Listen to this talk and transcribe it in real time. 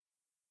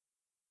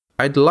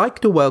I'd like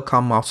to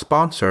welcome our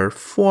sponsor,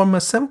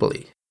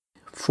 FormAssembly.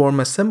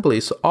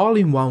 FormAssembly's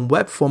all-in-one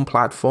web form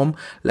platform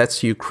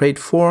lets you create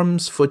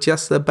forms for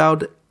just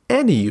about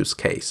any use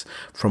case,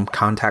 from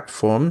contact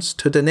forms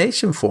to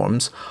donation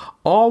forms,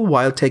 all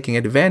while taking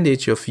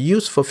advantage of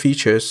useful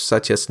features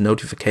such as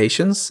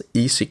notifications,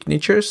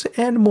 e-signatures,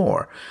 and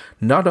more.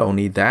 Not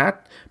only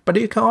that, but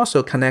you can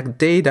also connect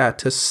data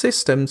to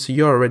systems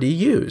you already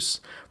use.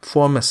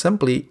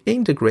 FormAssembly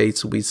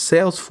integrates with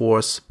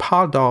Salesforce,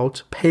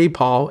 Pardot,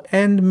 PayPal,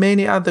 and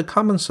many other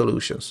common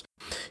solutions.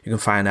 You can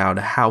find out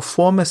how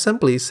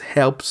FormAssembly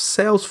helps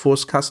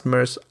Salesforce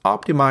customers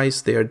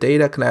optimize their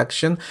data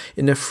collection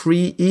in a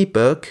free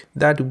ebook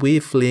that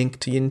we've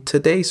linked in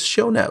today's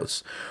show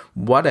notes.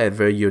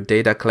 Whatever your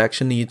data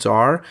collection needs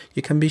are,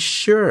 you can be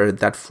sure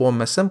that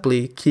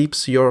FormAssembly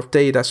keeps your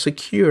data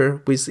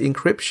secure with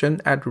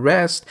encryption at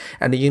rest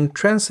and in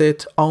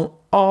transit on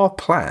all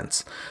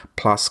plans,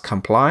 plus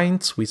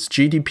compliance with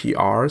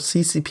GDPR,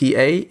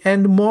 CCPA,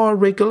 and more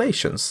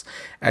regulations.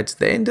 At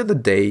the end of the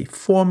day,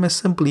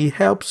 FormAssembly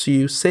helps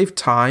you save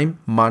time,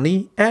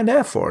 money, and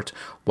effort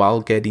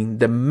while getting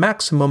the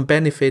maximum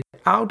benefit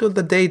out of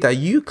the data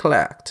you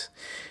collect.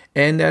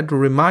 And I'd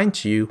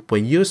remind you,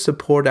 when you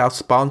support our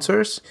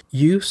sponsors,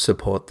 you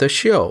support the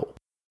show.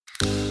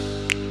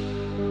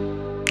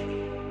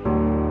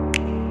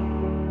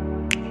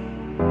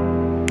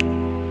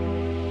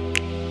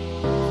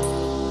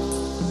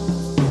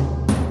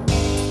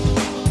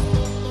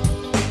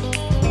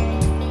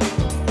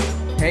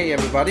 Hey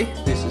everybody,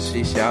 this is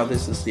Xi Xiao.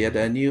 This is yet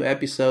a new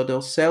episode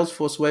of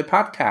Salesforce Way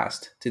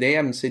Podcast. Today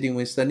I'm sitting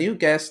with the new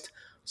guest,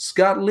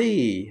 Scott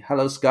Lee.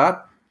 Hello,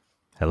 Scott.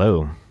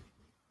 Hello.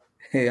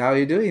 Hey, how are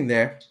you doing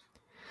there?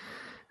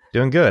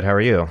 Doing good. How are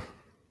you?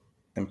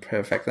 I'm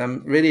perfect.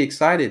 I'm really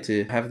excited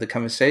to have the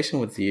conversation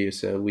with you.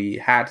 So we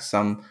had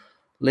some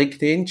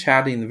LinkedIn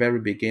chat in the very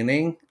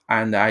beginning,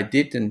 and I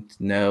didn't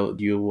know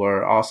you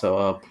were also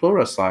a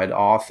Pluralsight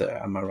author.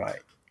 Am I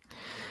right?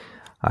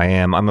 I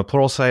am. I'm a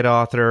Pluralsight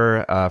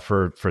author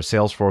for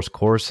Salesforce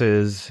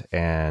courses,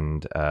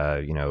 and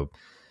a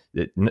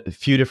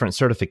few different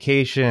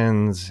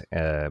certifications.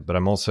 But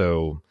I'm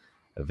also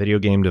a video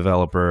game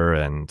developer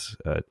and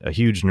a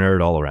huge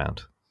nerd all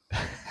around.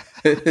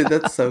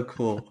 That's so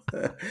cool.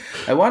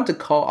 I want to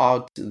call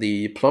out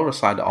the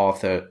Pluralsight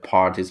author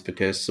part is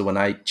because when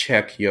I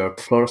check your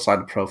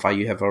Pluralsight profile,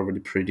 you have already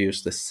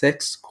produced the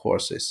 6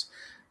 courses,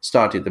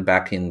 started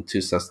back in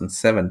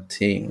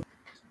 2017.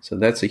 So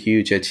that's a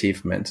huge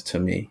achievement to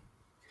me.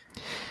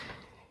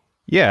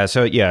 Yeah.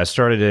 So I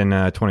started in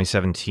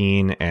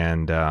 2017,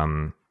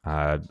 and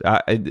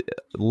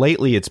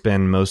lately it's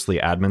been mostly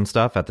admin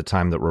stuff at the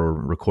time that we're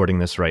recording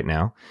this right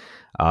now.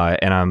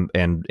 And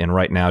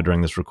right now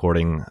during this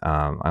recording,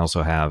 I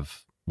also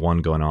have one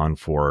going on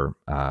for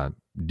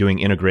doing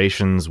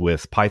integrations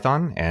with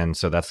Python. And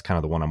so that's kind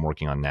of the one I'm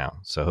working on now.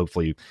 So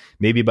hopefully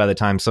maybe by the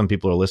time some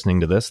people are listening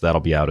to this,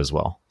 that'll be out as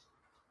well.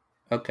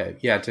 Okay,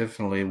 yeah,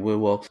 definitely. We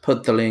will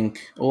put the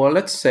link, or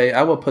let's say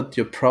I will put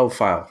your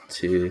profile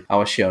to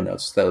our show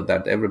notes so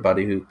that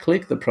everybody who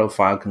click the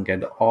profile can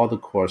get all the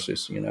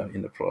courses, in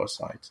the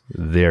Pluralsight.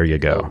 There you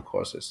go. All the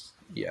courses.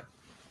 Yeah,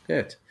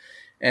 good.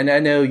 And I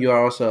know you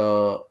are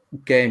also a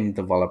game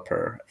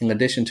developer. In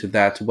addition to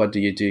that, what do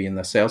you do in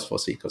the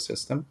Salesforce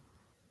ecosystem?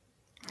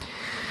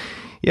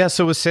 Yeah,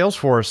 so with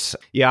Salesforce,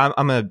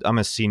 I'm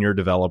a senior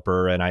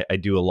developer, and I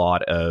do a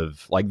lot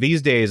of, like,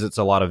 these days it's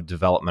a lot of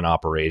development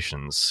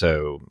operations.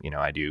 So,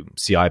 I do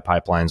CI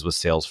pipelines with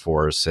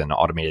Salesforce and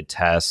automated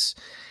tests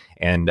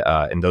and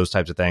those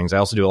types of things. I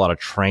also do a lot of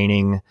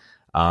training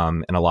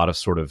and a lot of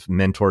sort of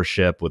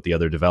mentorship with the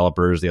other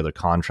developers, the other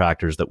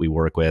contractors that we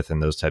work with,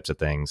 and those types of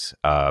things.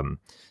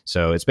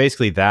 So it's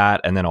basically that,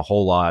 and then a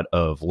whole lot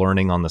of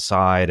learning on the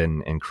side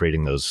and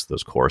creating those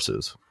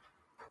courses.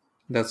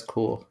 That's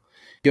cool.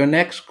 Your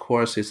next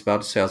course is about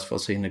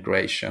Salesforce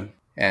integration.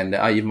 And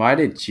I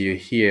invited you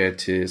here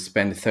to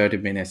spend 30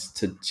 minutes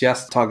to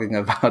just talking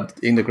about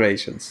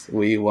integrations.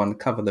 We want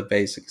to cover the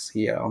basics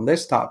here on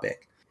this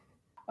topic.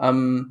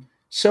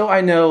 So I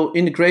know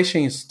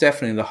integration is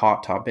definitely the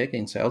hot topic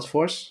in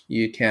Salesforce.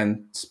 You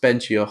can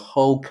spend your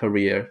whole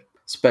career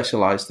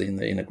specialized in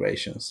the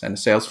integrations. And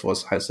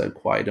Salesforce has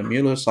acquired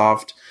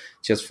MuleSoft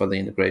just for the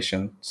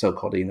integration,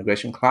 so-called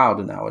integration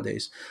cloud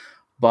nowadays.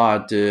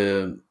 But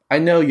I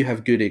know you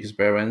have good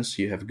experience,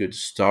 you have good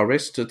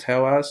stories to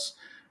tell us.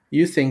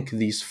 You think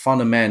these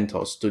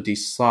fundamentals to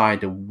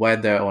decide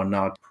whether or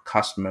not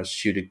customers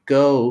should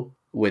go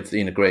with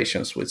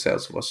integrations with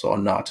Salesforce or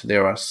not.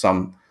 There are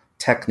some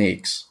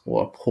techniques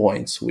or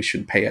points we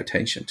should pay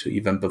attention to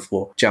even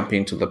before jumping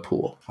into the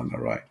pool. Am I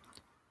right?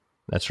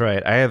 That's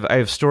right. I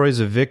have stories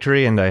of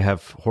victory, and I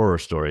have horror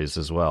stories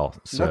as well.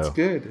 So that's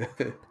good.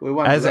 We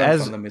want to learn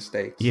from the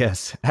mistakes.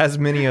 Yes, as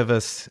many of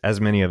us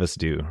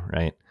do,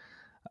 right?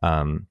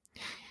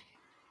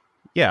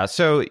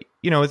 So,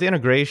 with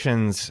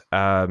integrations,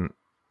 the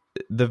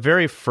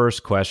very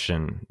first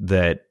question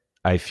that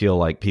I feel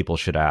like people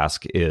should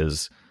ask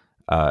is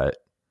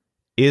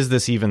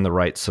this even the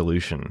right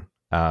solution?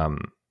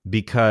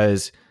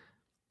 Because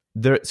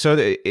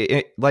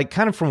like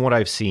kind of from what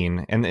I've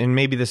seen, and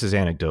maybe this is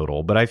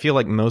anecdotal, but I feel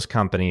like most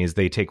companies,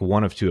 they take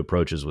one of two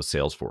approaches with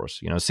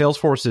Salesforce.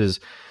 Salesforce is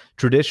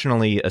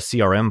traditionally a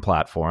CRM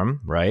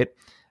platform, right?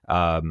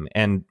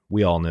 And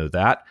we all know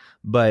that.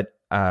 But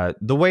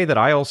the way that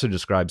I also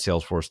describe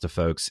Salesforce to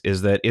folks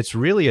is that it's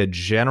really a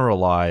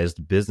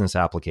generalized business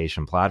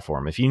application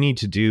platform. If you need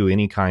to do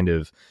any kind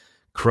of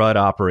CRUD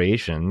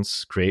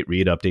operations, create,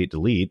 read, update,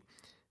 delete,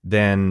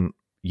 then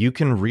you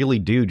can really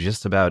do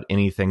just about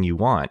anything you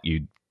want.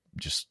 You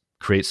just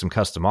create some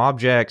custom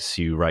objects,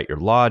 you write your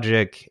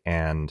logic,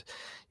 and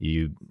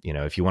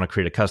if you want to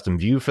create a custom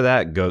view for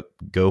that,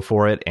 go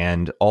for it.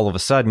 And all of a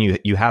sudden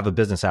you have a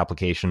business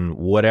application,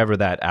 whatever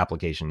that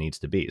application needs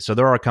to be. So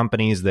there are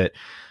companies that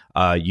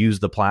use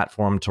the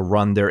platform to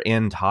run their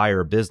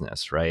entire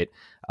business, right?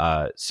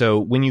 So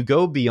when you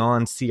go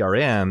beyond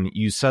CRM,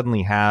 you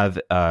suddenly have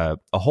a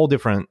whole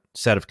different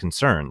set of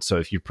concerns. So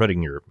if you're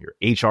putting your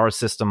HR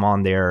system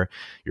on there,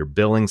 your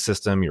billing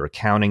system, your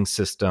accounting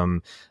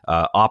system,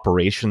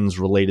 operations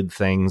related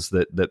things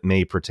that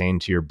may pertain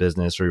to your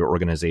business or your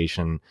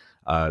organization,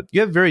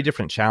 you have very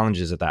different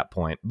challenges at that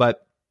point.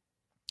 But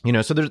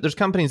so there's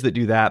companies that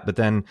do that, but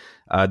then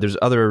there's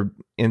other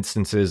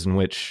instances in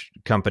which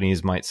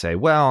companies might say,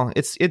 well,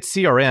 it's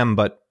CRM,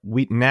 but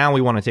we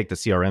want to take the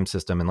CRM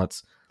system and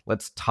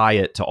let's tie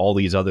it to all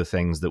these other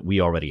things that we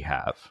already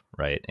have,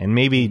 right? And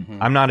maybe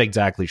I'm not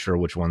exactly sure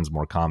which one's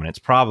more common. It's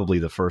probably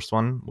the first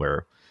one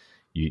where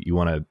you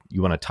want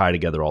to tie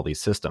together all these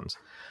systems.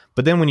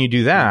 But then when you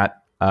do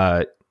that,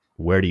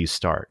 where do you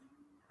start,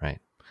 right?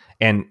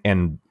 And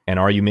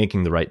are you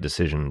making the right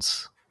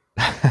decisions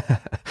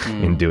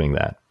in doing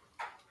that?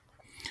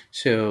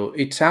 So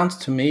it sounds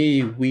to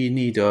me we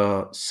need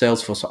a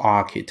Salesforce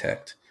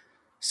architect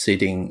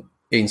sitting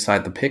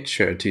inside the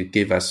picture to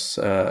give us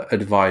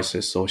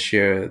advices or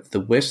share the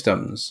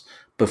wisdoms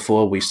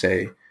before we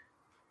say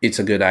it's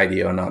a good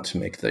idea or not to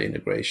make the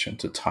integration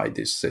to tie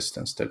these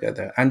systems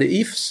together. And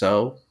if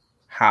so,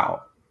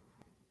 how?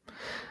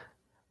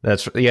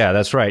 That's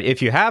right.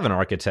 If you have an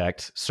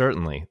architect,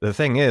 certainly. The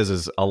thing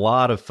is a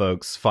lot of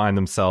folks find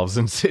themselves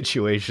in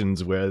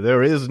situations where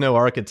there is no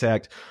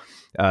architect.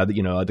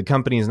 The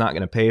company is not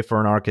going to pay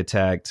for an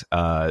architect.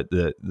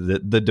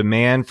 The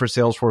demand for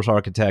Salesforce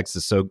architects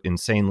is so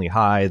insanely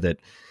high that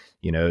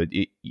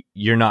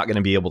you're not going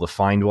to be able to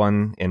find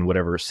one in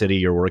whatever city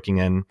you're working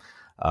in.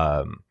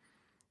 I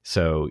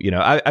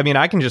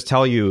can just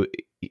tell you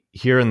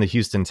here in the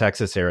Houston,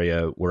 Texas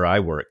area where I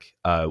work,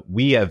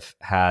 we have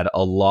had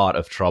a lot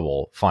of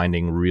trouble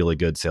finding really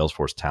good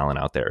Salesforce talent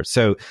out there.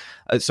 So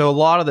a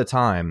lot of the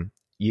time,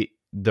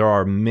 there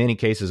are many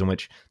cases in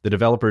which the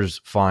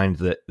developers find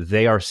that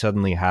they are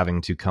suddenly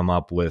having to come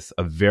up with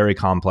a very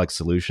complex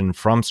solution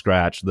from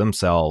scratch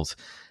themselves,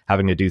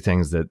 having to do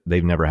things that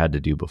they've never had to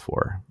do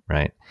before,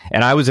 right?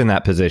 And I was in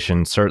that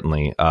position,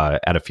 certainly,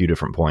 at a few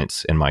different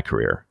points in my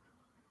career.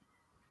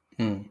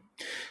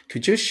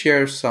 Could you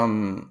share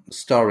some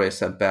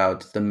stories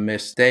about the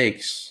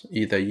mistakes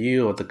either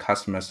you or the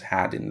customers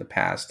had in the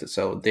past?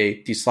 So they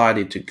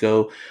decided to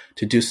go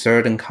to do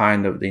certain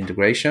kind of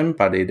integration,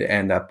 but it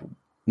ended up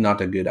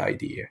not a good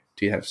idea.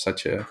 Do you have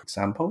such an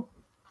example?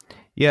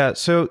 Yeah,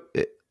 so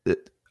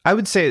I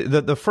would say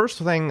that the first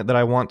thing that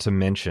I want to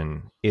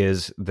mention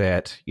is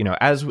that,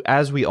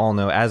 as we all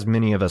know, as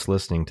many of us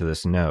listening to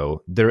this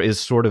know, there is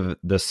sort of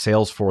the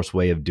Salesforce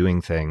way of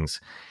doing things,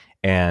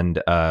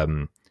 and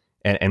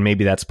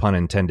maybe that's pun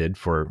intended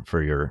for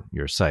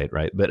your site,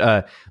 right?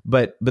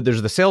 But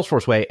there's the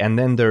Salesforce way, and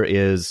then there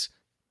is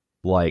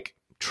like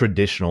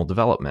traditional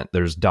development.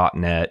 There's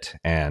 .NET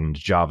and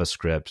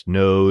JavaScript,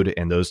 Node,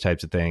 and those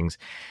types of things.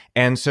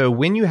 And so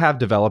when you have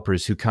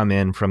developers who come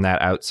in from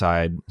that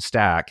outside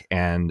stack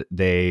and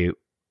they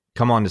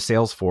come on to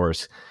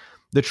Salesforce,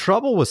 the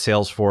trouble with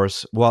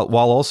Salesforce,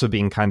 while also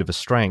being kind of a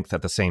strength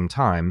at the same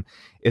time,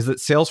 is that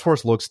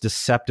Salesforce looks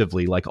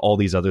deceptively like all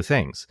these other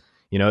things.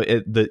 You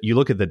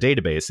look at the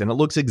database and it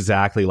looks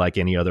exactly like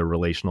any other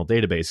relational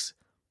database,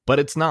 but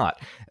it's not.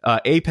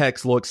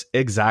 Apex looks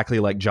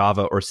exactly like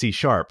Java or C#,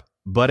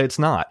 but it's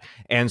not,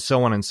 and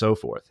so on and so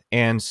forth.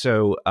 And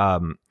so,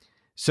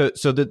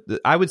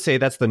 I would say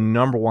that's the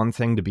number one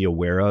thing to be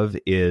aware of,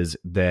 is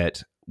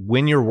that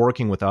when you're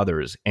working with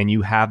others and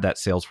you have that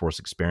Salesforce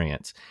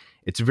experience,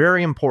 it's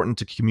very important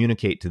to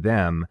communicate to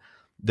them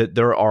that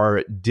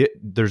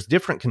there's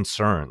different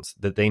concerns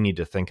that they need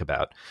to think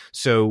about.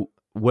 So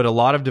what a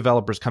lot of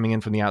developers coming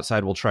in from the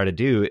outside will try to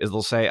do is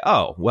they'll say,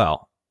 oh,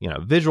 well,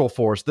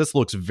 Visualforce, this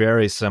looks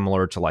very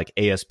similar to like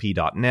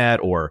ASP.NET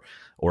or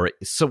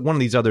so one of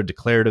these other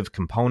declarative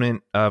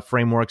component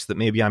frameworks that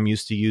maybe I'm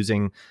used to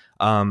using.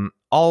 I'll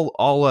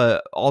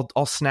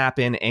snap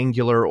in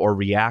Angular or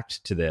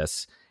React to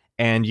this,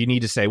 and you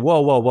need to say,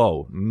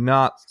 whoa,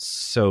 not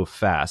so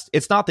fast.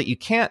 It's not that you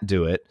can't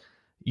do it;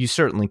 you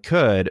certainly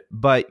could,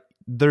 but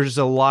there's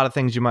a lot of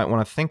things you might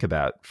want to think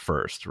about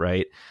first,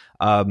 right?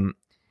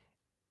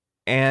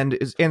 And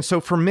so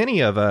for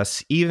many of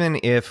us, even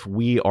if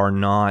we are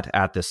not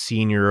at the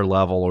senior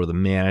level or the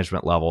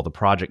management level, the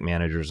project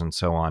managers and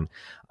so on,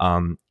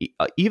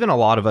 even a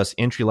lot of us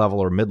entry level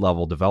or mid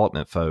level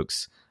development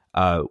folks,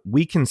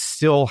 we can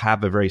still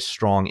have a very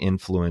strong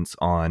influence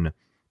on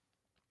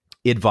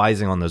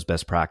advising on those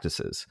best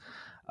practices.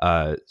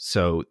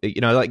 So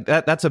like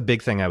that's a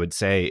big thing I would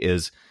say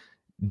is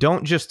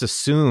don't just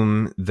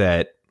assume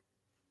that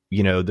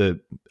the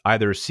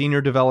either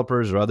senior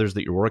developers or others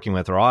that you're working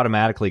with are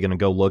automatically going to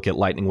go look at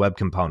Lightning Web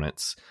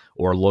Components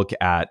or look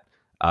at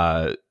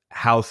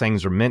how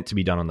things are meant to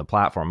be done on the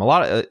platform. A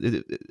lot of,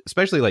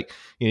 especially like,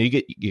 you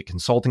get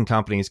consulting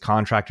companies,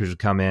 contractors who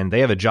come in, they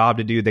have a job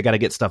to do, they got to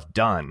get stuff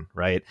done,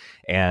 right?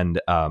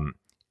 And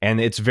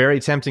it's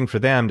very tempting for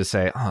them to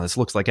say, oh, this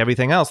looks like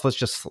everything else. Let's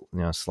just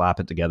slap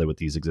it together with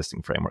these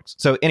existing frameworks.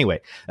 So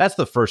anyway, that's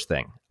the first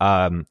thing.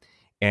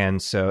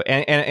 And so,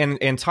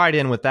 and tied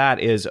in with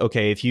that is,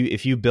 okay,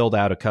 if you build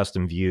out a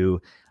custom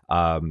view,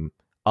 a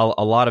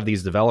lot of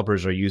these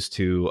developers are used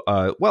to,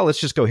 let's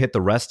just go hit the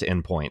REST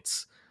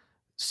endpoints.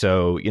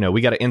 So,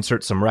 we got to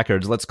insert some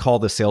records. Let's call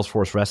the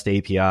Salesforce REST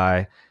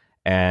API.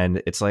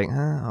 And it's like,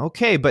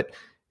 okay, but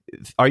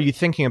are you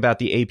thinking about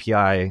the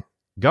API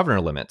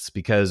governor limits?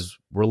 Because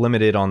we're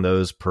limited on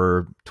those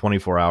per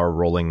 24-hour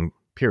rolling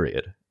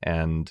period.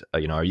 And,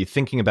 are you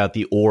thinking about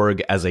the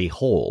org as a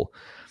whole?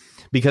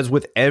 Because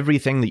with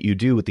everything that you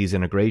do with these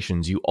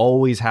integrations, you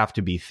always have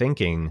to be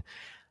thinking,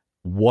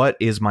 what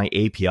is my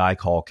API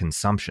call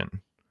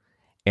consumption?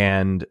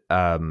 And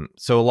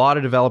so a lot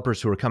of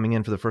developers who are coming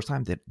in for the first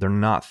time, they're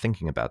not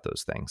thinking about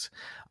those things.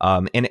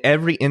 And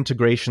every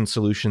integration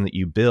solution that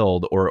you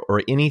build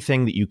or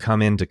anything that you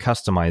come in to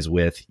customize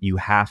with, you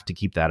have to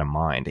keep that in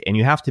mind. And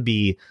you have to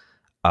be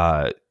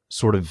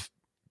sort of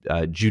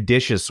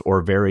judicious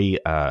or very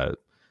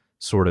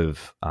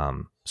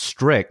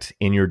strict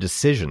in your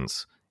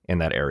decisions in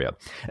that area,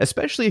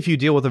 especially if you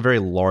deal with a very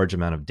large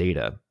amount of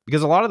data.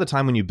 Because a lot of the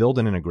time when you build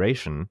an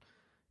integration,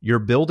 you're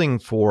building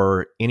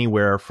for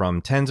anywhere from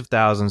tens of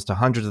thousands to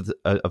hundreds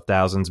of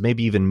thousands,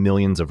 maybe even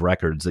millions of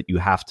records that you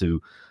have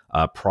to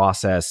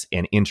process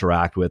and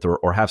interact with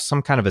or have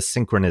some kind of a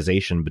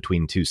synchronization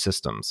between two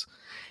systems.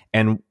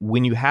 And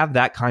when you have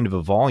that kind of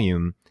a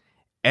volume,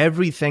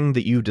 everything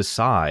that you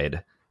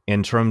decide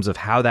in terms of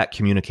how that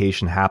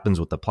communication happens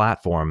with the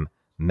platform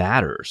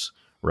matters,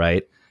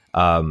 right?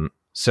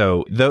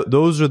 So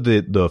those are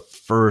the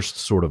first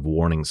sort of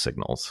warning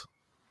signals.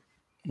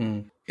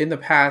 In the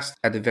past,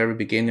 at the very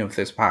beginning of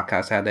this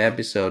podcast, I had an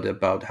episode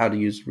about how to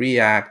use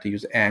React, to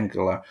use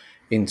Angular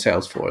in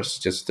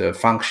Salesforce, just the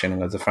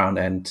functioning of the front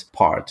end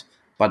part.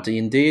 But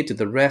indeed,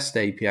 the REST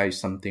API is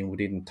something we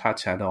didn't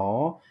touch at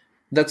all.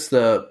 That's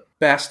the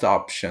best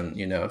option,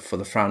 for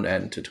the front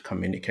end to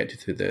communicate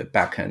to the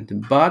back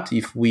end. But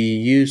if we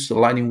use the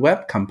Lightning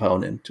Web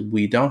Component,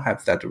 we don't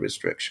have that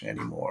restriction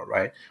anymore,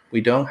 right?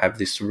 We don't have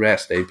this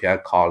REST API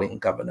calling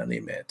governor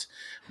limit,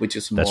 which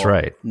is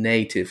more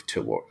native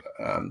to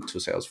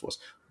Salesforce.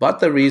 But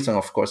the reason,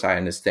 of course, I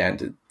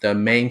understand the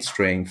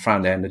mainstream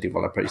front end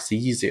developer is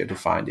easier to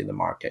find in the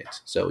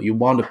market. So you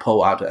want to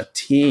pull out a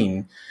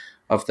team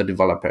of the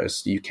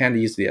developers. You can't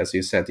easily, as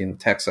you said, in the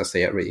Texas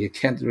area, you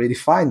can't really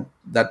find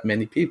that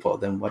many people.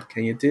 Then what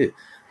can you do?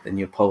 Then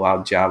you pull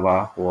out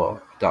Java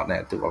or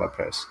 .NET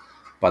developers.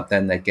 But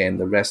then again,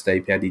 the REST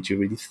API, did you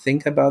really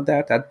think about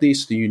that? At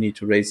least you need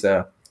to raise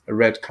a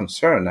red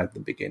concern at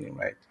the beginning,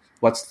 right?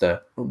 What's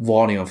the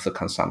volume of the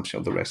consumption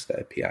of the REST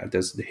API?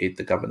 Does it hit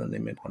the governor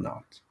limit or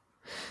not?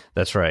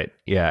 That's right.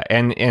 Yeah.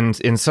 And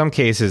in some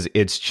cases,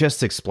 it's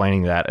just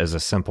explaining that as a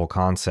simple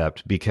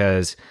concept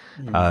because,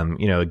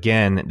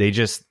 again,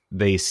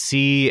 they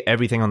see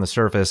everything on the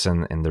surface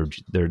and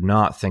they're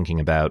not thinking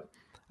about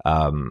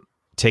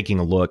taking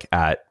a look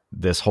at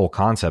this whole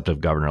concept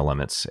of governor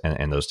limits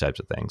and those types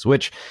of things,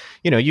 which,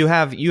 you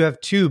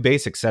have two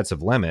basic sets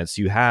of limits.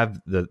 You have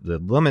the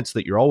limits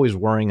that you're always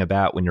worrying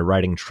about when you're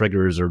writing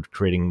triggers or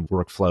creating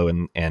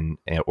workflow and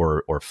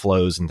or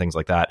flows and things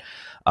like that.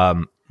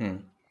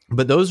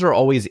 But those are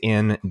always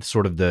in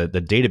sort of the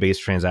database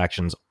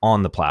transactions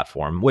on the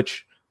platform,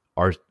 which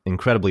are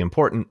incredibly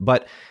important.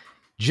 But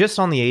just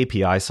on the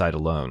API side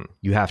alone,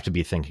 you have to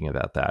be thinking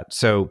about that.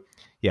 So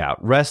yeah,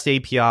 REST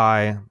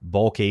API,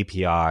 bulk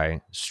API,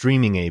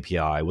 streaming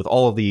API, with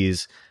all of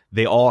these,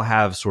 they all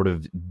have sort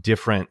of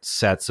different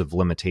sets of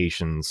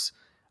limitations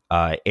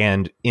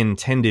and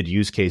intended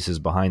use cases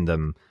behind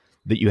them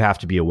that you have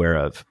to be aware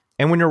of.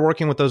 And when you're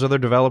working with those other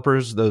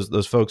developers,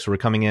 those folks who are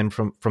coming in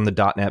from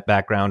the .NET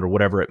background or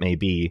whatever it may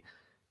be,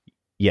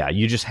 yeah,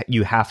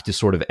 you have to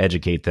sort of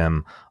educate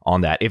them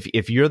on that.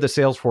 If you're the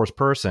Salesforce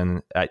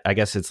person, I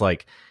guess it's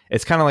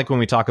kind of like when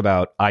we talk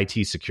about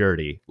IT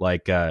security,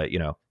 like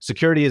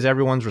security is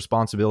everyone's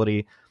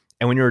responsibility,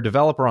 and when you're a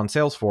developer on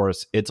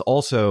Salesforce, it's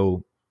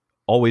also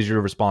always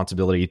your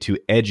responsibility to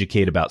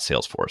educate about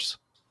Salesforce.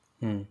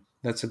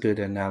 That's a good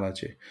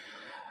analogy.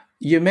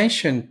 You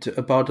mentioned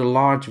about a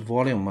large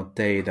volume of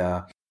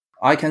data.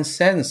 I can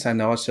sense,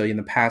 and also in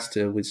the past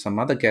with some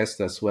other guests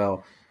as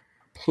well,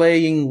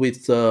 playing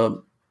with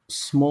the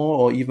small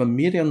or even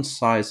medium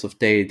size of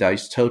data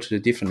is totally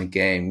different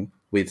game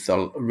with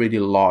a really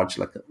large,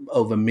 like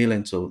over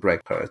millions of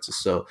records.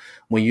 So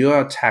when you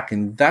are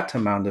attacking that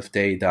amount of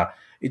data,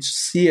 it's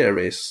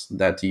serious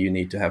that you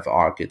need to have an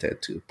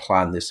architect to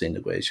plan this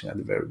integration at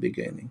the very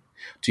beginning.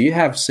 Do you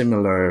have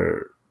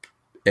similar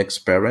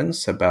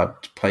experience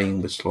about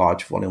playing with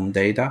large volume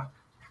data?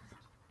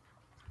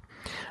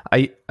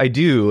 I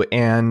do.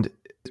 And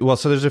well,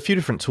 so there's a few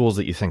different tools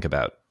that you think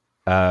about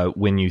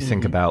when you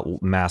think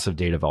about massive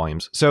data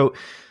volumes. So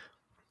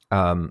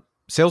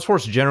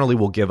Salesforce generally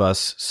will give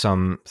us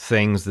some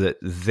things that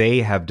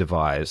they have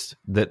devised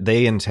that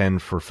they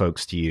intend for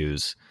folks to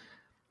use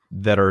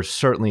that are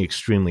certainly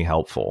extremely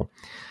helpful.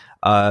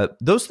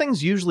 Those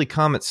things usually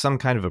come at some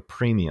kind of a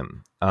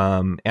premium.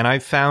 And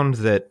I've found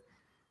that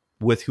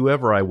with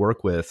whoever I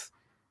work with,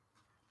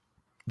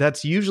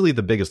 that's usually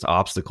the biggest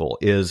obstacle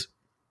is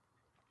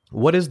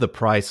what is the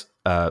price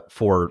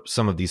for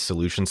some of these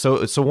solutions?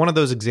 So one of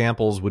those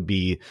examples would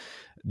be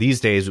these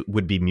days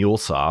would be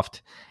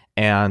MuleSoft.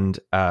 And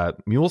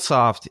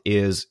MuleSoft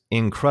is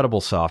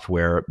incredible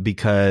software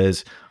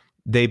because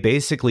they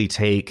basically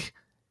take,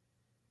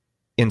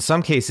 in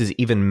some cases,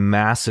 even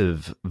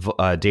massive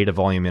data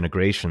volume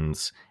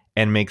integrations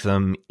and make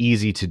them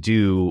easy to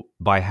do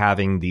by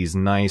having these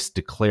nice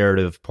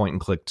declarative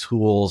point-and-click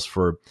tools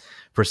for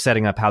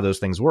setting up how those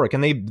things work.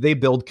 And they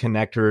build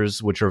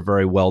connectors, which are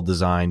very well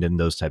designed and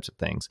those types of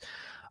things.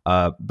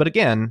 But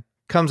again,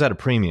 comes at a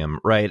premium,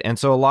 right? And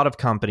so a lot of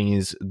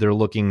companies, they're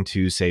looking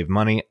to save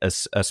money,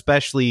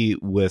 especially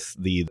with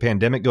the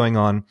pandemic going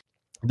on.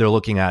 They're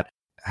looking at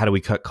how do we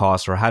cut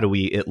costs, or how do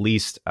we at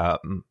least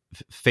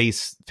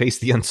face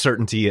the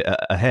uncertainty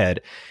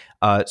ahead.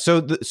 So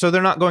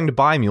they're not going to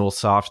buy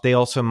MuleSoft. They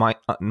also might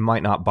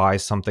not buy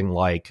something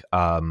like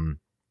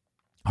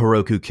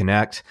Heroku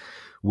Connect,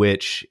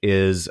 which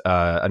is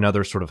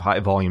another sort of high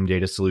volume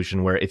data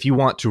solution where if you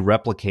want to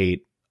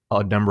replicate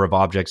a number of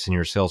objects in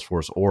your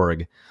Salesforce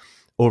org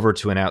over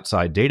to an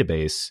outside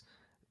database,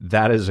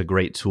 that is a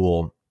great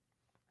tool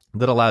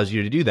that allows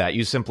you to do that.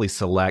 You simply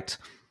select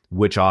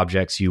which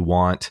objects you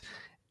want,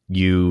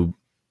 you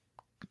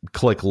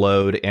click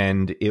load,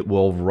 and it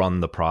will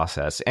run the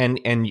process. And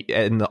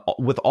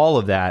with all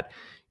of that,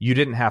 you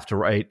didn't have to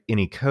write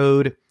any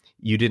code.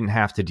 You didn't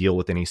have to deal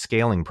with any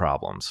scaling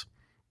problems.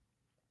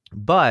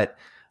 But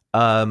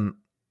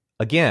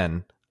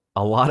again,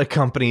 a lot of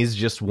companies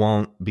just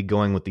won't be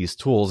going with these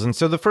tools. And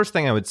so the first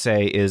thing I would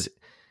say is,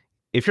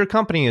 if your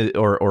company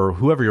or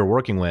whoever you're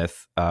working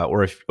with,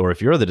 or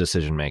if you're the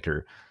decision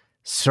maker,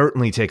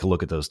 certainly take a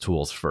look at those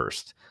tools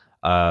first.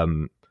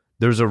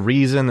 There's a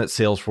reason that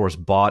Salesforce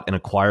bought and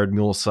acquired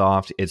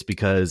MuleSoft. It's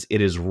because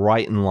it is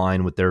right in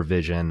line with their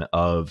vision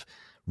of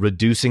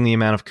reducing the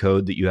amount of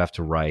code that you have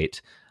to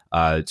write,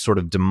 sort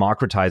of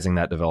democratizing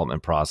that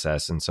development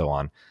process, and so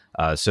on.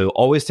 So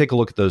always take a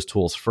look at those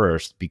tools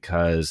first,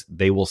 because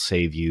they will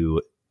save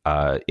you,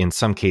 in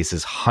some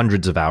cases,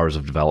 hundreds of hours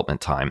of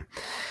development time.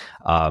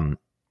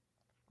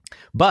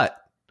 But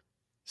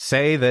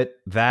say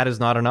that is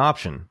not an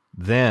option.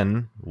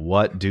 Then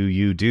what do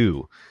you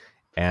do?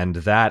 And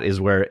that is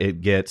where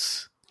it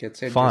gets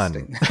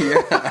fun.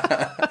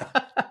 Yeah.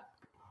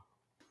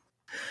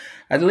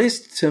 At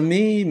least to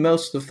me,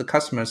 most of the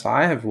customers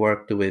I have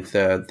worked with,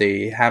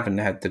 they haven't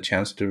had the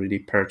chance to really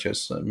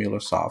purchase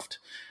MuleSoft.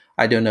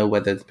 I don't know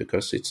whether it's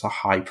because it's a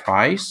high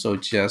price or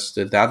just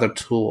the other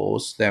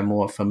tools they're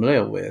more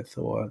familiar with,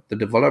 or the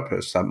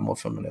developers are more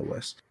familiar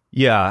with.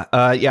 Yeah,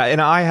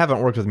 and I haven't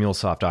worked with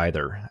MuleSoft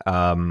either.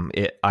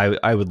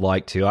 I would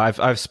like to.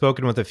 I've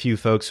spoken with a few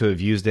folks who have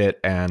used it,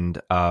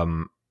 and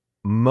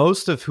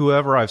most of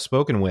whoever I've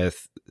spoken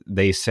with,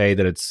 they say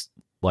that it's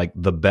like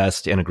the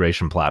best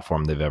integration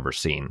platform they've ever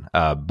seen.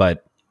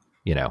 But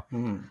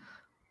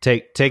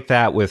take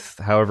that with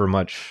however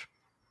much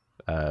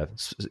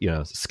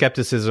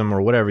skepticism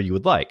or whatever you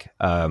would like.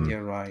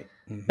 You're right.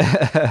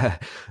 Mm-hmm.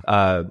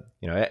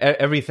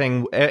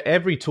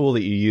 Every tool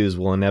that you use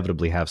will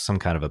inevitably have some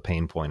kind of a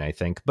pain point, I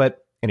think.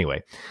 But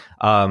anyway,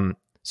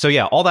 so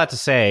yeah, all that to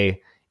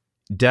say,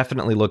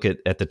 definitely look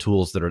at the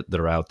tools that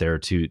are out there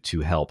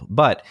to help.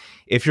 But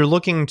if you're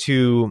looking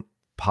to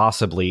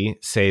possibly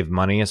save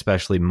money,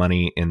 especially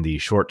money in the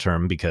short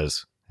term,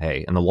 because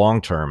hey, in the long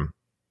term,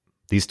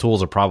 these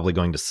tools are probably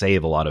going to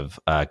save a lot of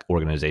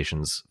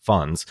organizations'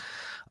 funds.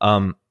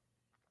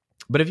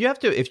 But if you have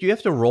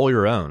to roll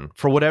your own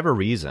for whatever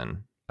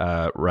reason,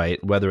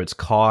 right, whether it's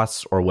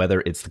costs or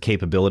whether it's the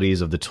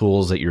capabilities of the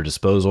tools at your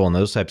disposal and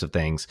those types of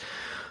things,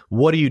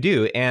 what do you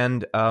do?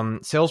 And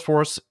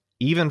Salesforce,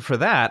 even for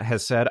that,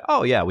 has said,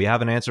 oh yeah, we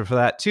have an answer for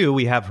that too.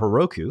 We have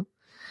Heroku,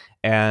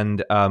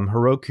 and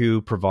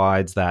Heroku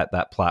provides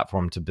that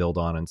platform to build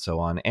on and so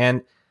on.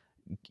 And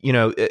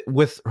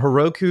with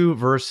Heroku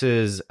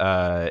versus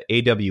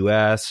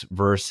AWS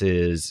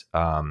versus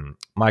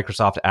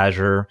Microsoft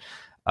Azure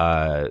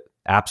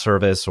App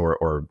Service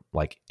or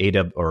like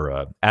AWS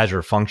or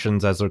Azure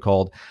Functions, as they're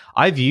called,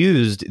 I've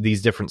used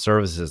these different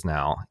services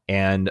now.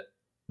 And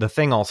the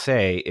thing I'll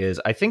say is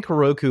I think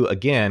Heroku,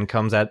 again,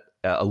 comes at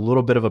a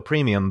little bit of a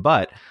premium,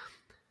 but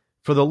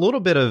for the little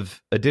bit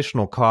of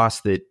additional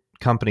cost that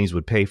companies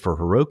would pay for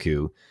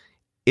Heroku,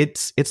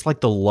 it's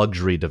like the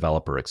luxury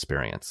developer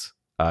experience.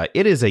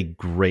 It is a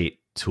great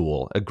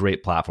tool, a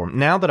great platform.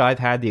 Now that I've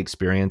had the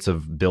experience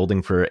of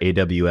building for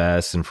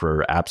AWS and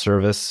for App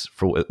Service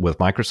with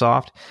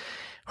Microsoft,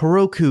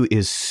 Heroku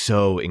is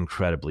so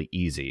incredibly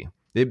easy.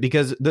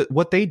 Because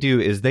what they do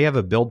is they have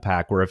a build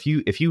pack where if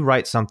you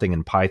write something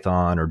in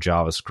Python or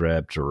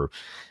JavaScript, or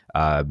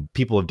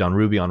people have done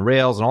Ruby on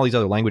Rails and all these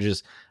other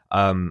languages,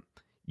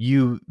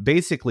 you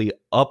basically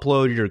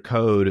upload your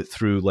code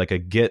through like a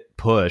Git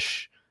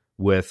push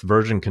with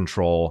version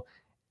control,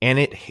 and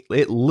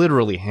it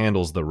literally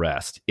handles the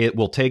rest. It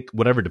will take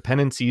whatever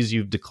dependencies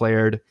you've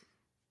declared.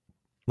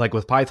 Like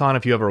with Python,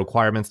 if you have a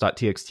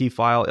requirements.txt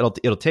file,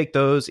 it'll take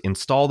those,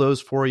 install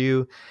those for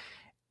you,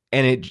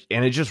 and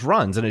it just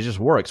runs and it just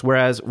works.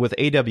 Whereas with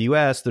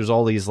AWS, there's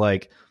all these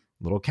like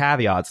little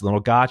caveats,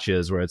 little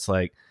gotchas where it's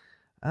like,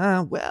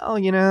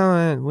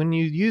 when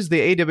you use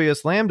the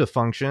AWS Lambda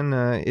function,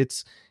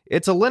 it's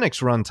a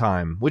Linux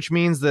runtime, which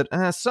means that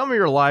some of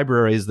your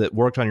libraries that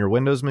worked on your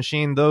Windows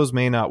machine, those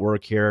may not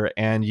work here,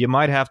 and you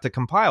might have to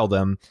compile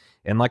them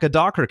in like a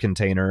Docker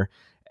container,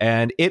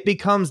 and it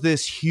becomes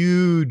this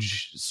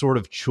huge sort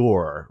of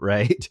chore,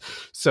 right?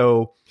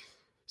 So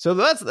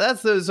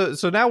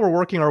now we're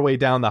working our way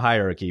down the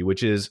hierarchy,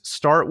 which is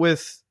start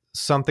with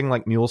something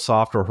like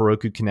MuleSoft or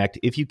Heroku Connect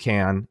if you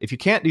can. If you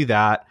can't do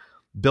that,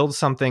 build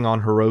something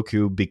on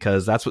Heroku,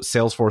 because that's what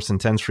Salesforce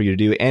intends for you to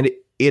do, and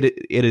it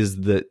is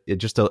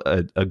just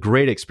a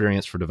great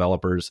experience for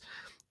developers.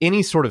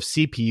 Any sort of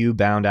CPU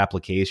bound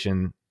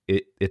application,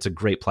 it's a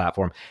great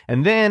platform.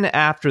 And then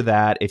after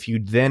that, if you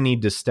then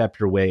need to step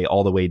your way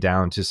all the way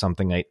down to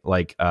something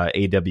like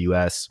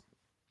AWS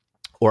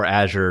or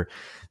Azure,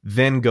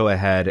 then go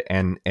ahead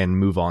and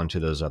move on to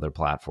those other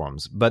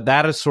platforms. But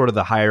that is sort of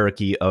the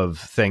hierarchy of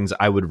things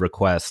I would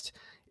request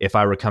if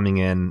I were coming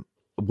in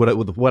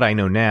with what I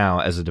know now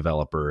as a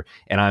developer,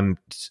 and I'm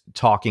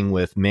talking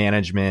with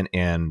management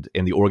and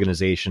the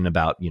organization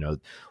about,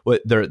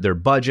 what their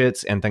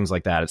budgets and things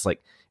like that. It's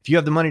like, if you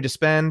have the money to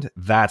spend,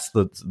 that's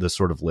the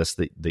sort of list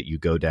that you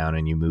go down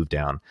and you move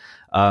down.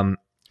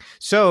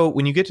 So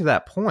when you get to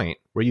that point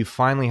where you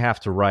finally have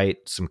to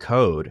write some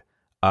code,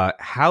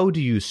 how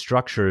do you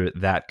structure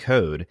that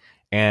code,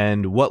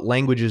 and what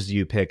languages do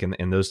you pick,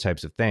 and those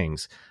types of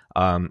things?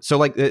 So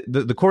like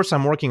the course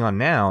I'm working on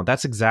now,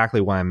 that's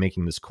exactly why I'm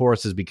making this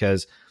course, is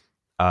because,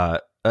 I've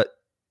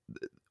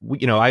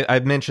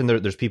mentioned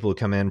there's people who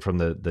come in from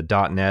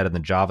the .NET and the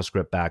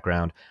JavaScript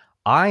background.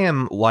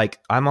 I'm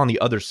on the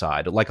other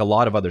side, like a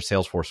lot of other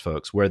Salesforce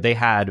folks, where they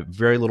had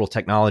very little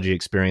technology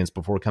experience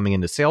before coming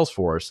into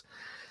Salesforce.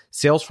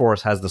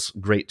 Salesforce has this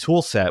great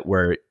tool set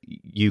where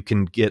you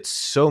can get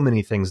so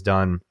many things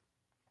done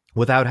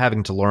without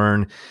having to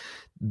learn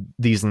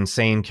these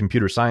insane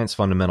computer science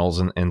fundamentals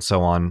and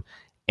so on.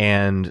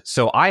 And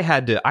so I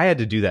had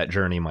to do that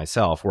journey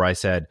myself, where I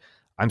said,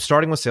 I'm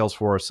starting with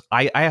Salesforce.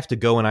 I have to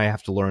go and I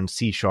have to learn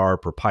C# or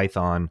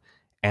Python.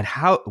 And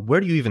where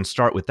do you even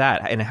start with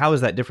that? And how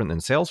is that different than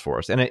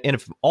Salesforce? And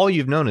if all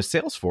you've known is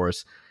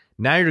Salesforce,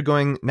 now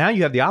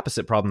you have the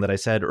opposite problem that I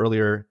said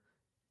earlier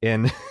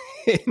in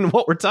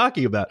what we're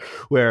talking about,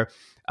 where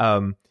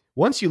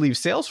once you leave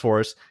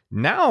Salesforce,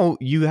 now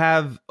you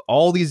have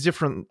all these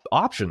different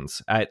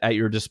options at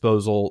your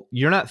disposal.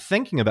 You're not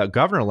thinking about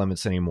governor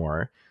limits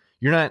anymore.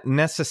 You're not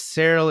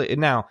necessarily,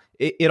 now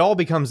it all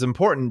becomes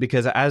important,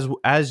 because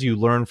as you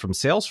learn from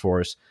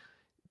Salesforce,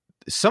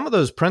 some of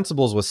those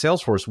principles with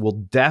Salesforce will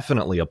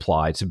definitely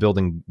apply to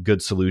building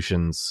good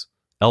solutions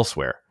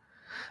elsewhere.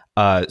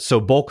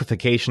 So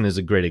bulkification is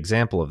a great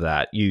example of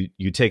that.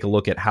 You take a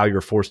look at how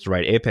you're forced to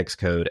write Apex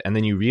code, and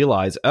then you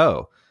realize,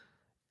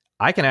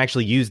 I can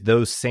actually use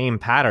those same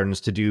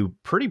patterns to do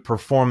pretty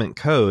performant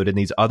code in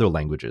these other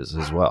languages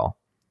as well.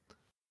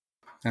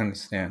 I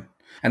understand.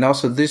 And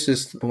also, this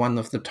is one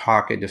of the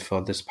targets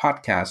for this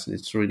podcast.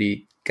 It's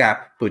really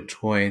gap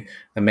between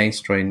the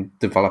mainstream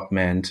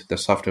development, the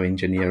software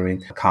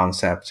engineering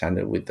concepts,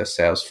 and with the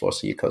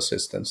Salesforce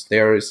ecosystems.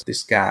 There is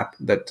this gap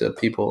that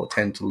people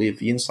tend to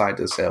live inside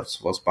the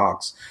Salesforce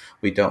box.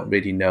 We don't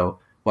really know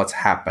what's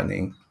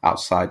happening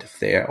outside of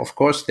there. Of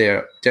course, there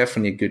are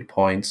definitely good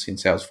points in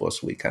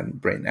Salesforce we can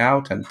bring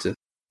out. And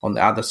on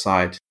the other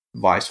side,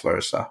 vice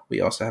versa,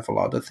 we also have a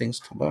lot of things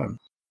to learn.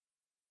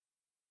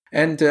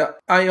 And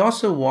I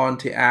also want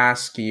to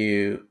ask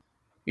you,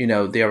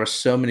 there are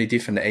so many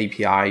different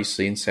APIs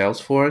in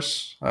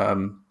Salesforce,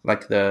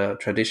 like the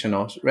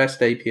traditional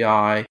REST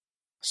API,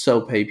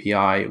 SOAP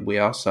API. We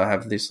also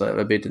have this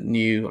a bit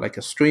new, like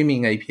a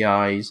streaming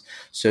APIs.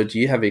 So do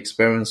you have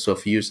experience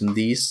of using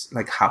these,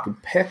 like how to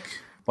pick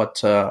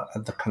what are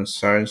the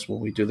concerns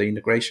when we do the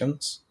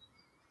integrations?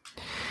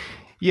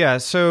 Yeah,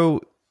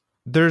 so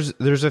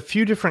there's a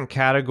few different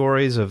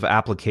categories of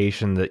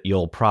application that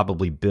you'll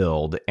probably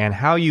build, and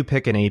how you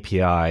pick an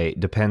API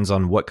depends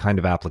on what kind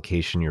of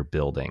application you're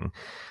building.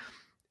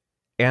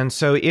 And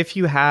so if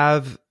you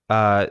have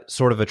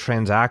sort of a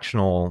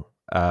transactional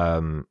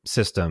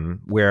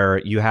system where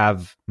you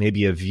have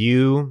maybe a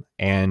view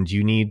and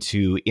you need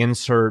to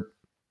insert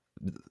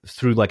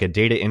through like a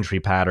data entry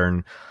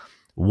pattern,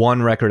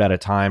 one record at a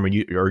time, or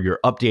you're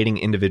updating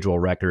individual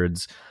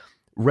records,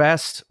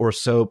 REST or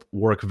SOAP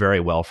work very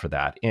well for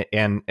that.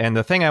 And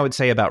the thing I would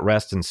say about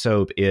REST and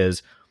SOAP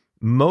is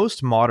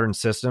most modern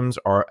systems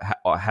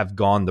have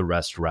gone the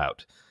REST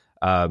route.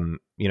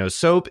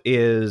 SOAP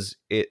is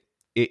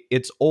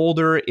it's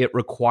older. It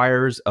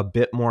requires a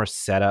bit more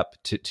setup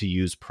to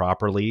use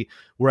properly.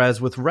 Whereas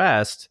with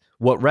REST,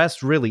 what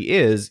REST really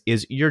is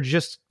you're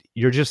just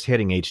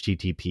hitting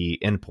HTTP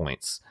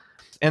endpoints.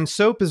 And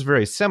SOAP is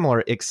very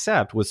similar,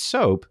 except with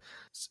SOAP.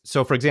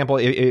 So, for example,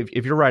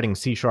 if you're writing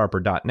C# or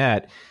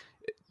 .NET,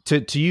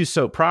 to use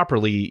SOAP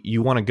properly,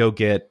 you want to go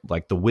get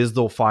like the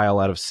WSDL file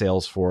out of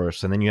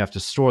Salesforce, and then you have to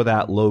store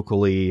that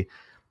locally.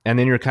 And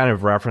then you're kind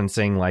of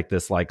referencing like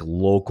this like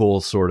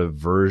local sort of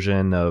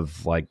version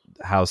of like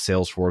how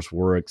Salesforce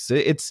works.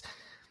 It's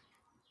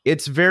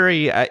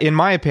very, in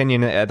my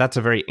opinion, that's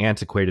a very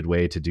antiquated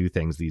way to do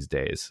things these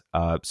days.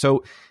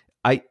 So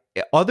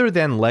other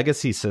than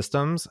legacy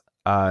systems,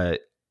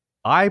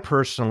 I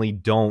personally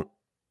don't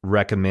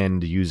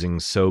recommend using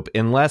SOAP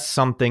unless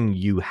something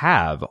you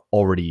have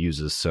already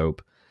uses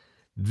SOAP.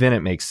 Then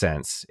it makes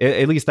sense.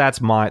 At least that's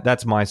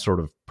my sort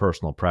of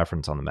personal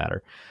preference on the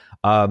matter.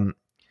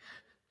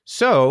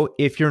 So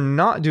if you're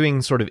not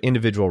doing sort of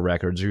individual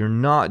records or you're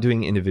not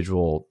doing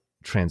individual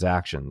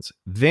transactions,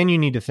 then you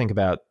need to think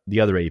about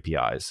the other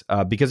APIs.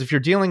 Because if you're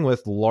dealing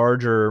with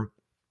larger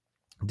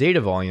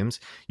data volumes,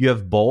 you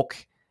have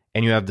bulk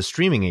and you have the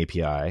streaming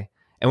API.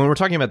 And when we're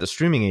talking about the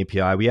streaming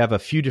API, we have a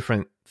few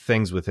different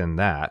things within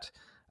that.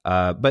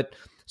 But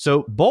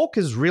so bulk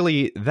is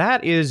really,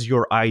 that is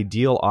your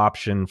ideal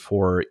option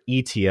for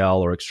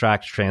ETL or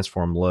extract,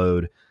 transform,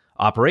 load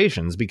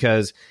operations.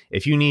 Because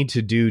if you need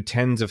to do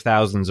tens of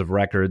thousands of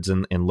records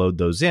and load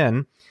those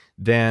in,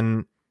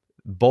 then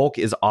bulk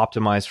is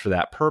optimized for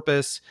that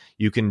purpose.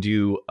 You can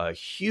do a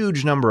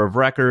huge number of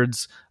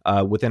records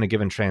within a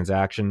given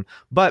transaction.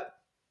 But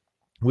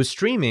with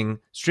streaming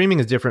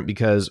is different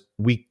because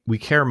we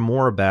care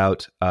more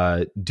about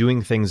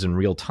doing things in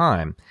real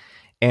time.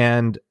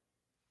 And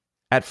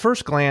at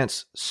first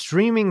glance,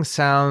 streaming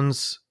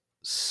sounds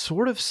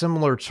sort of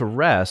similar to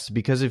REST,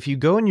 because if you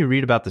go and you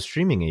read about the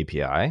streaming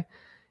API,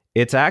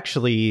 it's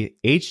actually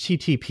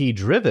HTTP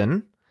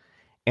driven,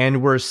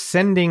 and we're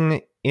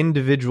sending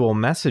individual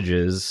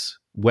messages,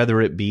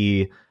 whether it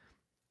be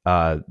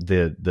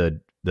the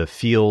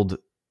field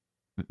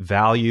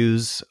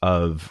values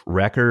of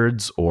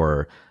records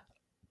or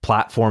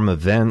platform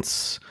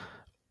events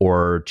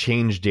or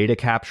change data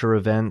capture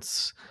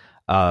events,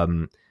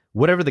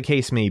 whatever the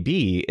case may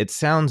be. It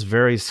sounds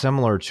very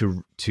similar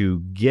to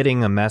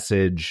getting a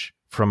message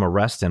from a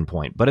REST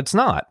endpoint, but it's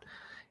not.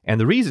 And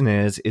the reason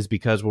is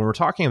because when we're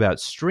talking about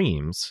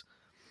streams,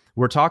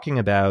 we're talking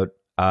about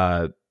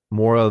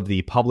more of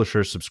the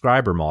publisher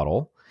subscriber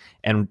model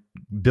and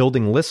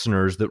building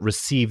listeners that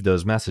receive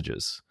those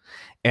messages.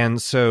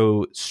 And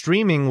so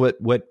streaming,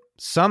 what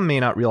some may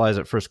not realize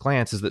at first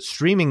glance, is that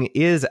streaming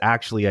is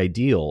actually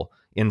ideal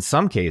in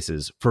some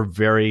cases for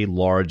very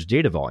large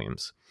data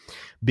volumes.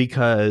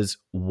 Because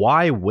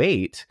why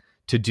wait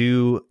to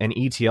do an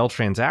ETL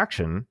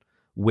transaction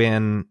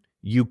when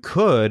you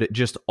could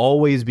just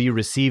always be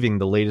receiving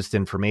the latest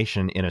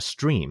information in a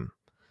stream?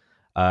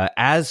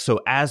 As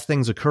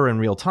things occur in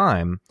real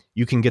time,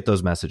 you can get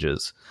those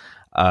messages.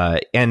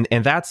 And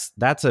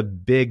that's a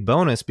big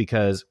bonus,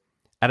 because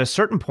at a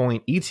certain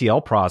point, ETL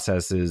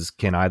processes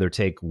can either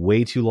take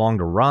way too long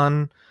to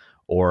run,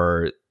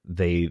 or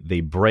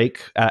they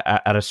break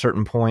at a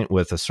certain point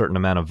with a certain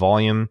amount of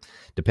volume,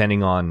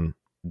 depending on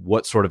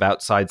what sort of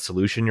outside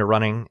solution you're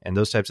running and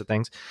those types of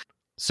things.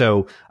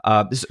 So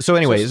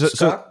anyways,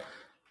 Scott,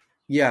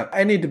 yeah,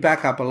 I need to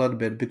back up a little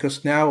bit,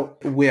 because now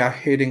we are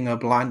hitting a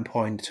blind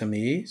point to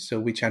me, so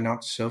which I'm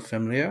not so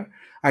familiar.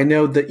 I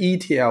know the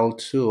ETL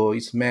tool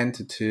is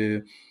meant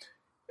to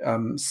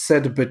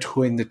sit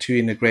between the two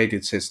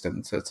integrated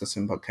systems. That's a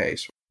simple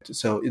case.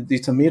 So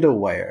it's a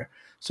middleware.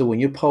 So when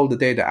you pull the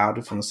data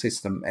out from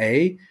system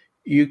A,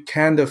 you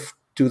kind of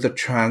do the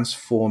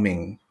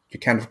transforming. You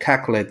kind of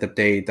calculate the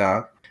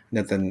data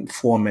and then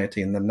format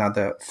in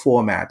another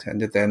format.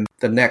 And then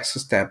the next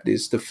step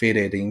is to feed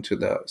it into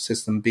the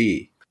system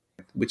B,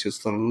 which is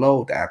the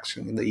load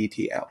action in the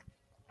ETL.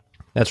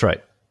 That's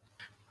right.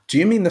 Do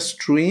you mean the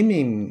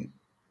streaming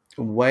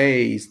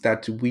ways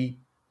that we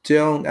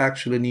don't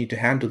actually need to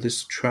handle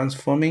this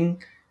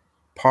transforming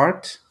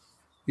part?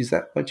 Is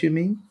that what you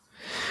mean?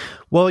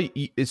 Well,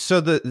 so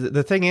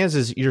the thing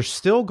is you're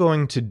still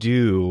going to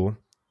do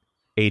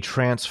a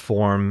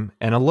transform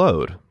and a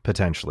load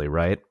potentially,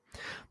 right?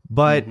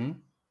 But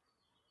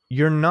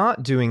you're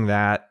not doing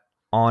that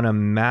on a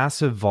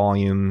massive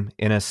volume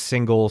in a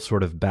single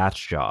sort of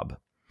batch job.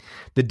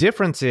 The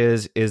difference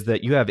is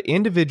that you have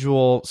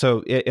individual,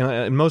 so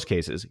in most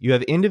cases, you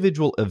have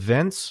individual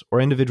events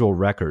or individual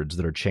records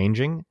that are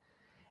changing.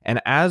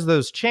 And as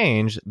those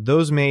change,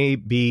 those may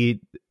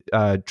be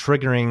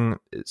triggering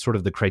sort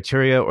of the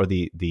criteria or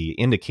the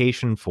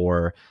indication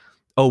for,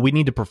 oh, we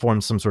need to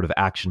perform some sort of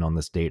action on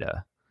this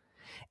data.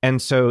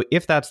 And so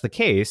if that's the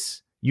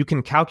case, you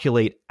can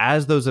calculate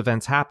as those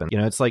events happen.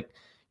 It's like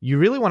you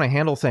really want to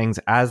handle things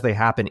as they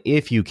happen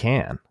if you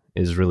can,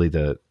 is really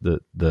the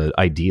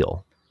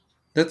ideal.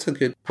 That's a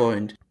good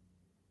point.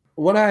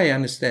 What I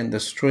understand, the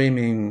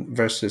streaming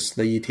versus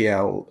the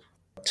ETL,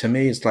 to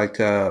me, is like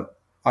I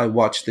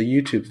watch the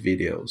YouTube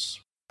videos.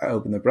 I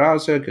open the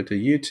browser, go to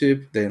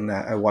YouTube, then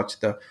I watch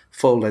the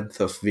full length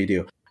of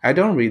video. I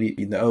don't really,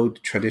 in the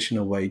old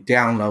traditional way,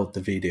 download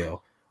the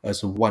video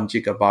as 1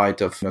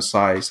 gigabyte of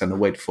size and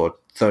wait for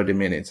 30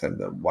 minutes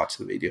and watch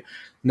the video.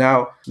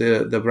 Now,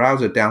 the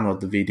browser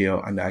download the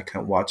video and I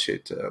can watch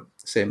it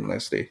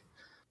seamlessly.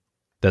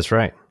 That's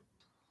right.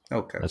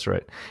 Okay. That's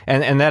right.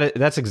 And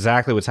that's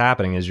exactly what's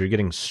happening is you're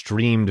getting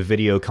streamed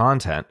video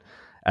content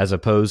as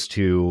opposed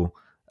to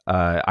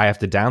I have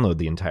to download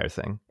the entire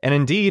thing. And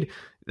indeed,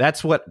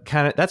 that's what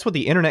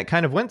the internet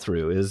kind of went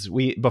through is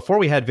before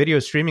we had video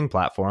streaming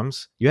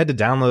platforms, you had to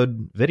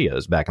download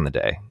videos back in the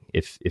day,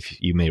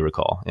 if you may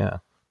recall. Yeah.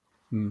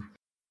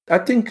 I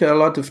think a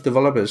lot of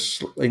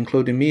developers,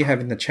 including me,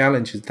 having the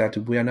challenge is that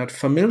we are not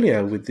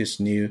familiar with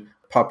this new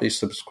publish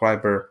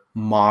subscriber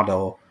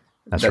model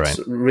that's right.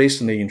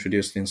 Recently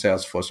introduced in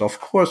Salesforce. Of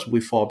course, we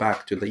fall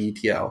back to the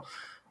ETL.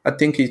 I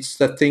think it's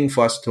the thing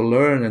for us to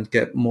learn and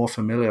get more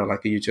familiar,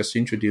 like you just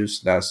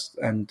introduced us,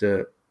 and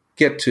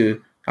get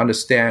to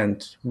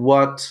understand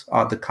what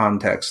are the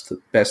contexts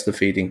best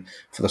fitting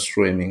for the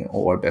streaming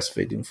or best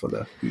fitting for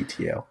the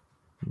ETL.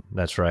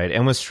 That's right.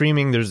 And with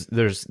streaming,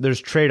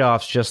 there's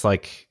trade-offs just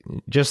like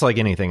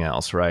anything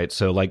else, right?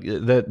 So like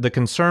the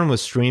concern with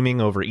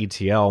streaming over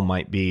ETL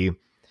might be,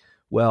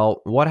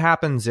 well, what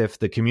happens if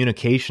the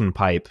communication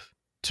pipe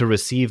to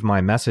receive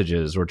my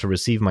messages or to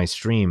receive my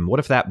stream,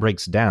 what if that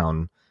breaks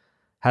down?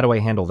 How do I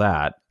handle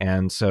that?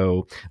 And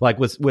so like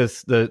with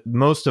the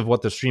most of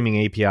what the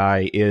streaming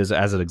API is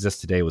as it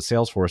exists today with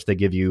Salesforce, they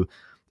give you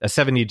a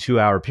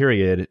 72-hour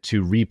period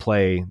to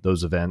replay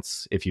those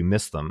events if you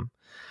miss them.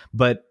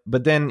 But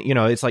then,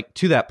 it's like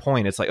to that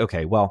point, it's like,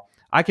 okay, well,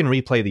 I can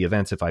replay the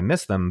events if I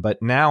miss them,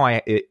 but now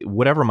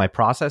whatever my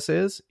process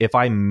is, if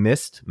I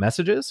missed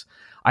messages,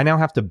 I now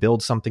have to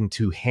build something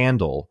to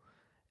handle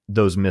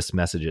those missed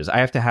messages. I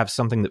have to have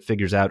something that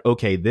figures out,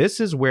 okay,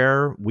 this is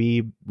where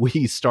we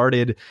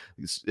started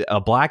a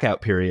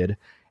blackout period,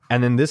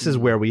 and then this is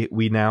where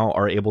we now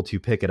are able to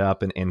pick it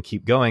up and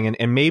keep going.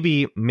 And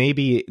maybe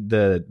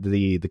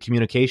the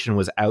communication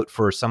was out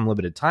for some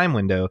limited time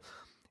window,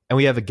 and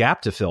we have a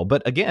gap to fill.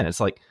 But again, it's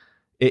like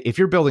if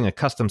you're building a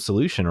custom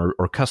solution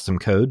or custom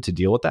code to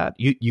deal with that,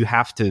 you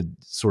have to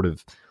sort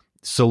of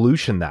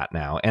solution that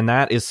now. And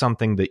that is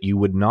something that you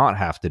would not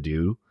have to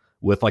do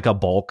with like a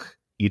bulk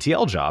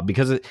ETL job,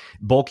 because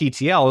bulk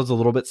ETL is a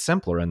little bit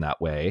simpler in that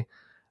way.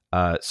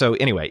 So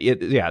anyway,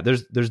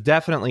 there's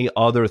definitely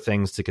other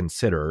things to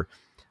consider.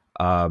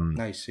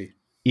 I see.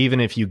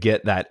 Even if you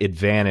get that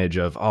advantage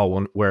of,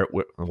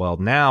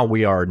 now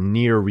we are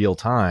near real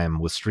time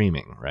with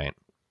streaming, right?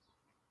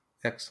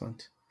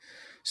 Excellent.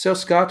 So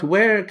Scott,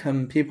 where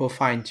can people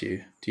find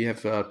you? Do you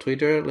have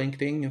Twitter,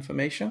 LinkedIn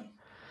information?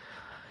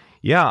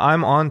 Yeah,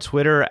 I'm on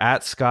Twitter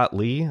at Scott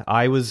Lee.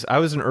 I was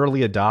an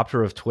early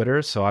adopter of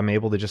Twitter, so I'm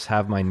able to just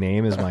have my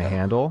name as my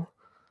handle.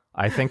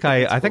 I think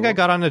I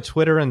got onto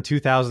Twitter in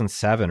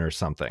 2007 or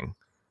something,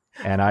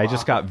 and I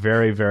just got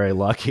very, very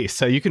lucky.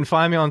 So you can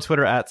find me on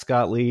Twitter at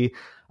Scott Lee.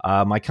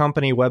 My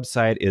company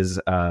website is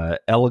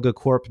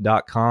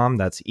elegacorp.com.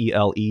 That's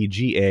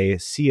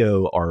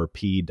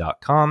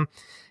ELEGACORP.com.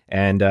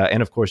 And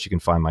of course, you can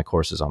find my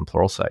courses on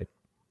Pluralsight.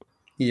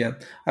 Yeah,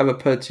 I will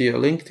put your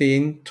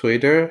LinkedIn,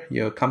 Twitter,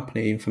 your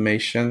company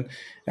information,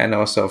 and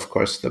also, of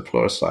course, the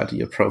Pluralsight,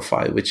 your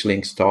profile, which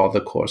links to all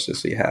the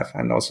courses you have,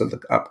 and also the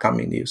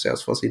upcoming new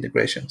Salesforce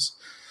integrations.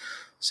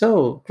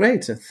 So,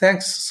 great.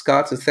 Thanks,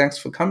 Scott. Thanks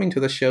for coming to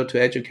the show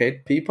to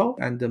educate people,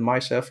 and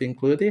myself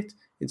included.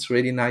 It's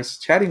really nice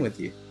chatting with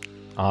you.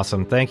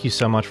 Awesome. Thank you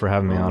so much for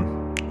having me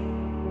on.